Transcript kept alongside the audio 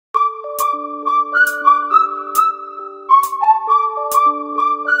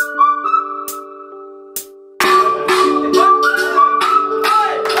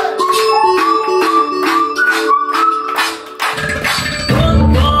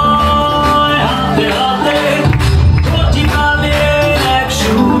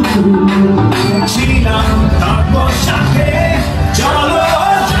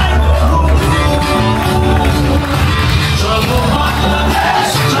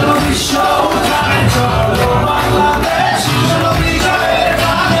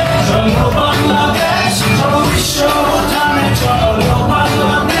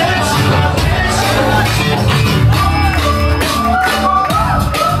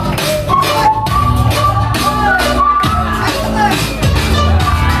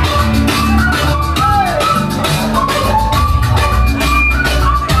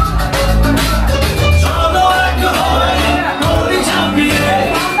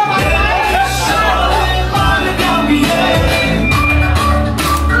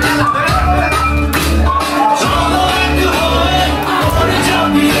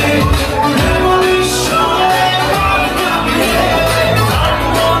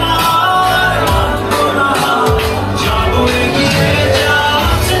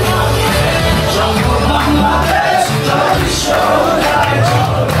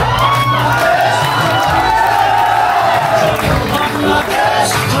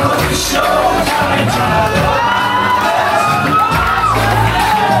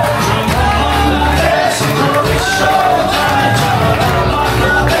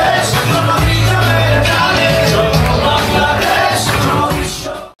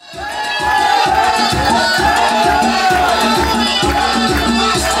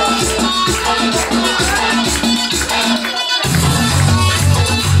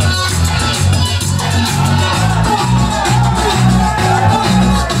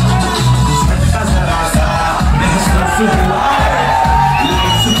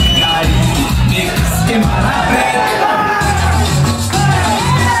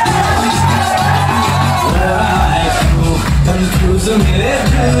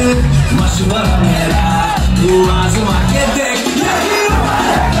मशवरा मेरा तू आजमा के देख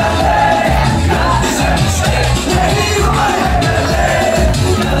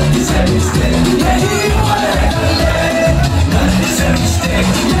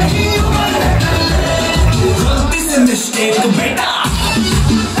गलती से मिस्टेक बेटा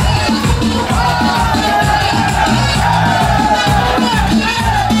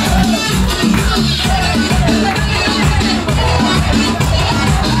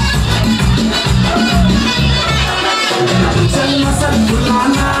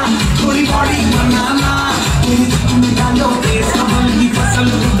थोड़ी बॉडी बनाना डालो तेज कमल की फसल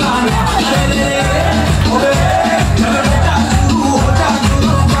उगाना बेटा शुरू हो जा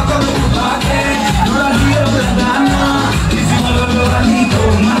बगल उठा के थोड़ा हीरो लगाना किसी मरवानी को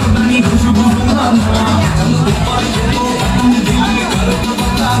मर्दानी खुशबू बनाना ऊपर चलो दिल के घर को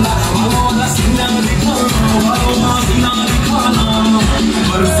बताना वाला सीना दिखाना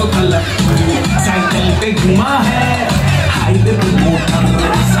बरसों तलक साइकिल पे घुमा है हाईवे पे मोटर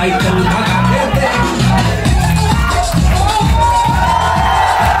साइकिल भगाते थे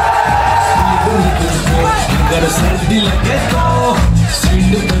अगर सर्दी लगे तो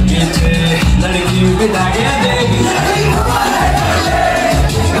सीट पे पीछे लड़की बिठा के देगी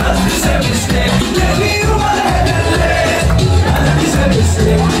गलती से मिस्टेक गलती से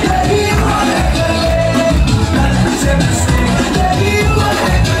मिस्टेक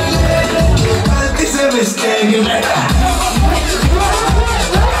गलती से मिस्टेक बेटा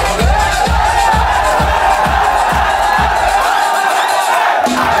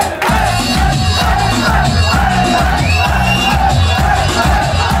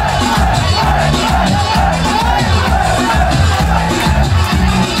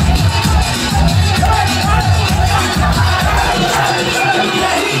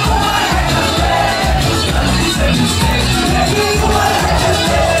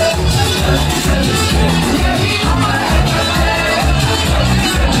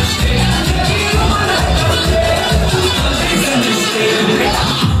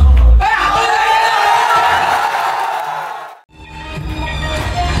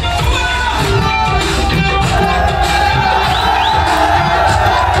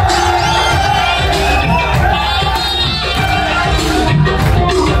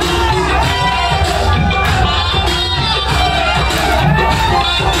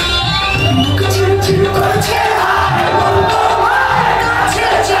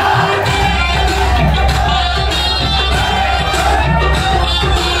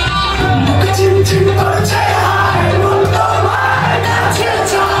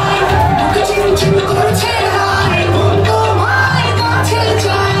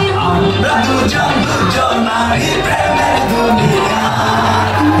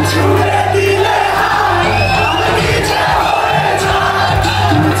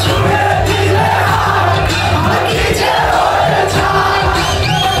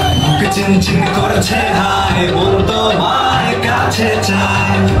চিনচিন করছে হায় মন তোমায় কাছে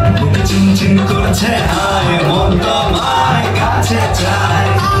চায় বুক চিনচিন করছে হায় মন তোমায় কাছে চায়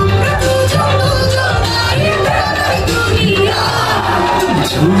আমরা দুজন দুজনাই প্রেমের দুনিয়া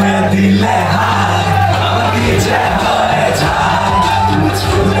ছুঁয়ে দিলে হায় আমার কি যে হয়ে যায়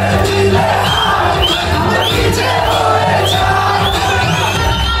ছুঁয়ে দিলে হায় আমার কি যে হয়ে যায়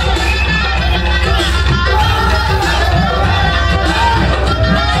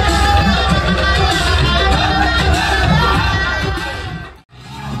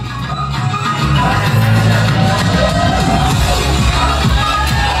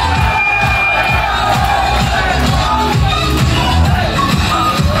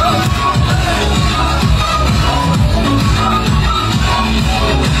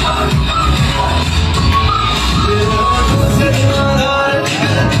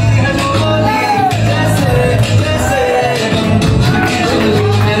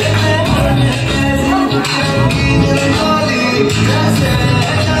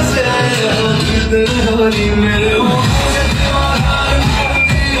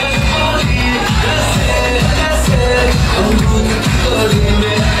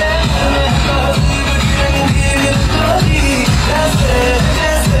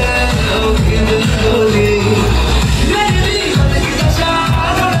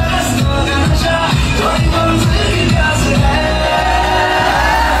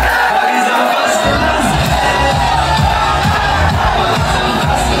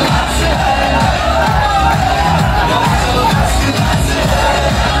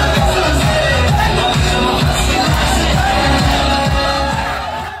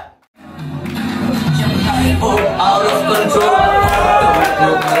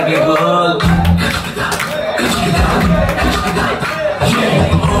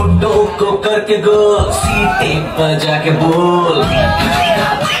को करके गोल सीटे पर जाके बोल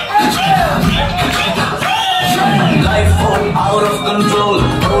life out of control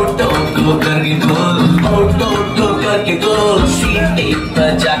auto को करके गोल ऑटो को करके गोल सीटे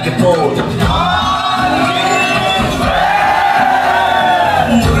पर जाके बोल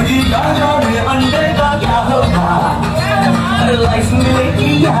मुर्गी का जाने अंडे का क्या होगा लाइफ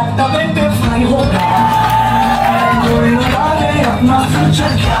मिलेगी या तवे पे फ्राई होगा कोई न जाने अपना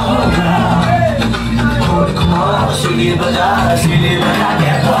फ्यूचर क्या होगा कोड कुमार सीढ़ी बजा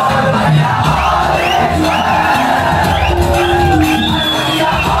के बोल बजा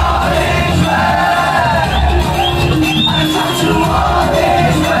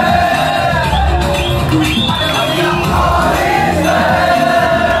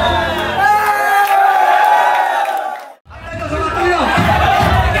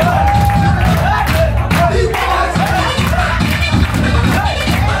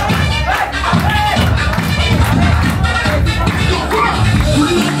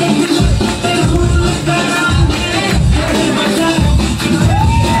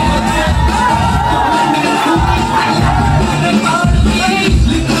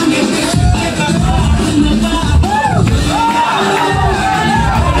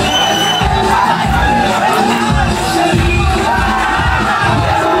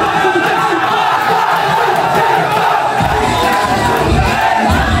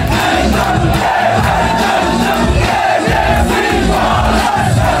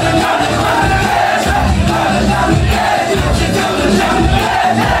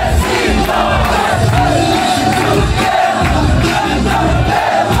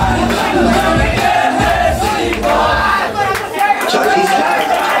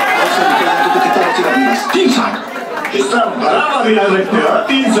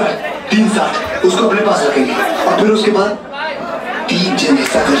तीन साठ उसको अपने पास रखेंगे और फिर उसके बाद 3 जन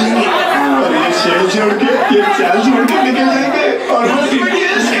हिस्सा कर लेंगे और ये शेर छोड़ के ये चाल छोड़ के निकल जाएंगे और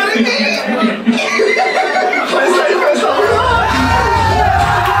पैसा ही पैसा होगा।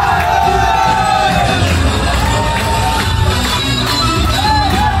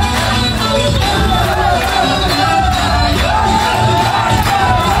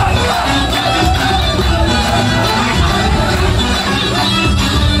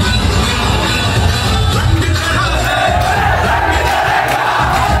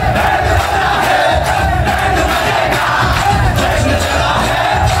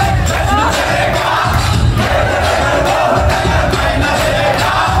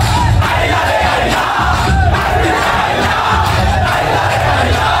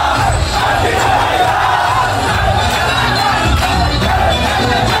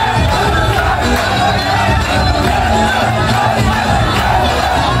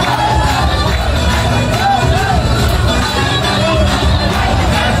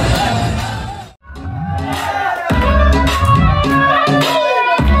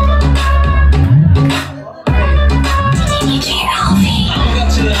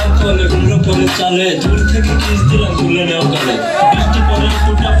 চালে দূর থেকে কিস দিলাম তুলে নেও কালে বৃষ্টি পরে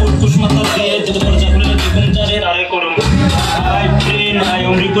ফুটা ফুটফুস মাথা দিয়ে দরজা খুলে জীবন চারের আরে করুন I train I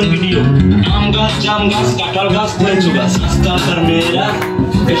on Ripon video আম গাছ জাম গাছ কাঁঠাল গাছ লেচু গাছ রাস্তার মেয়েরা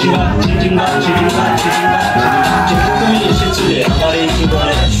বেশিরভাগ চিটিং গাছ তুমি এসেছিলে আমার এই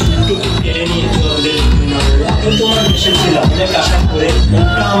জীবনে টুকু কেড়ে নিয়ে চলে এখন তোমার এসেছিলাম অনেক আশা করে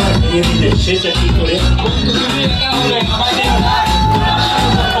মনটা আমার ভেঙে দিলে সেটা কি করে তুমি একা হলে আমাদের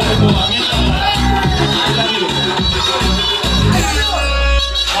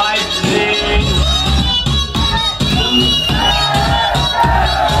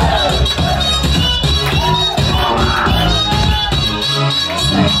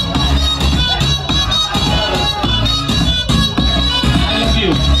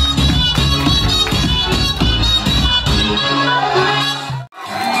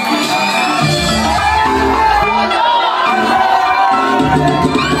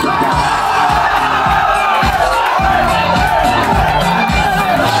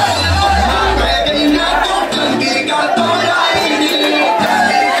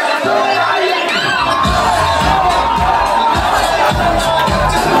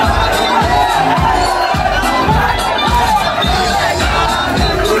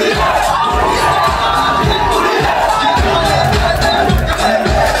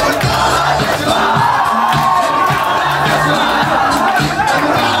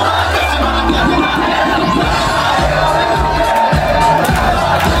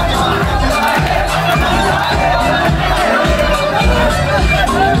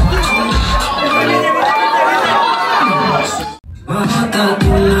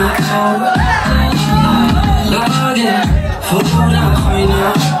হয় না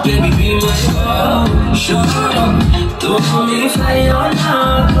baby be my girl sure তুমি fire না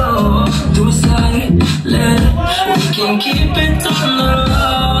go do silent we can keep it on the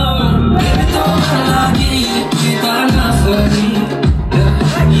low baby তোমার লাগে kita na khori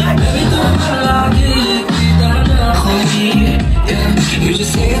baby তোমার লাগে kita na khori you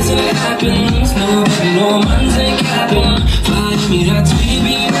just say it till it happens no baby no man's ain't capping find me that's we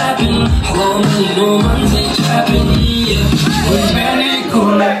be rapping hold on no man's ain't trapping Beni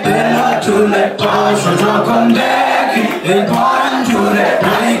kule bela chule pasho jokon deki ekwan chule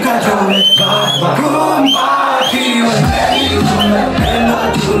naika chule bakum paki Beni kule bela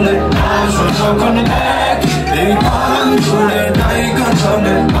chule pasho jokon deki ekwan chule naika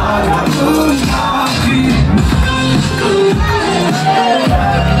chule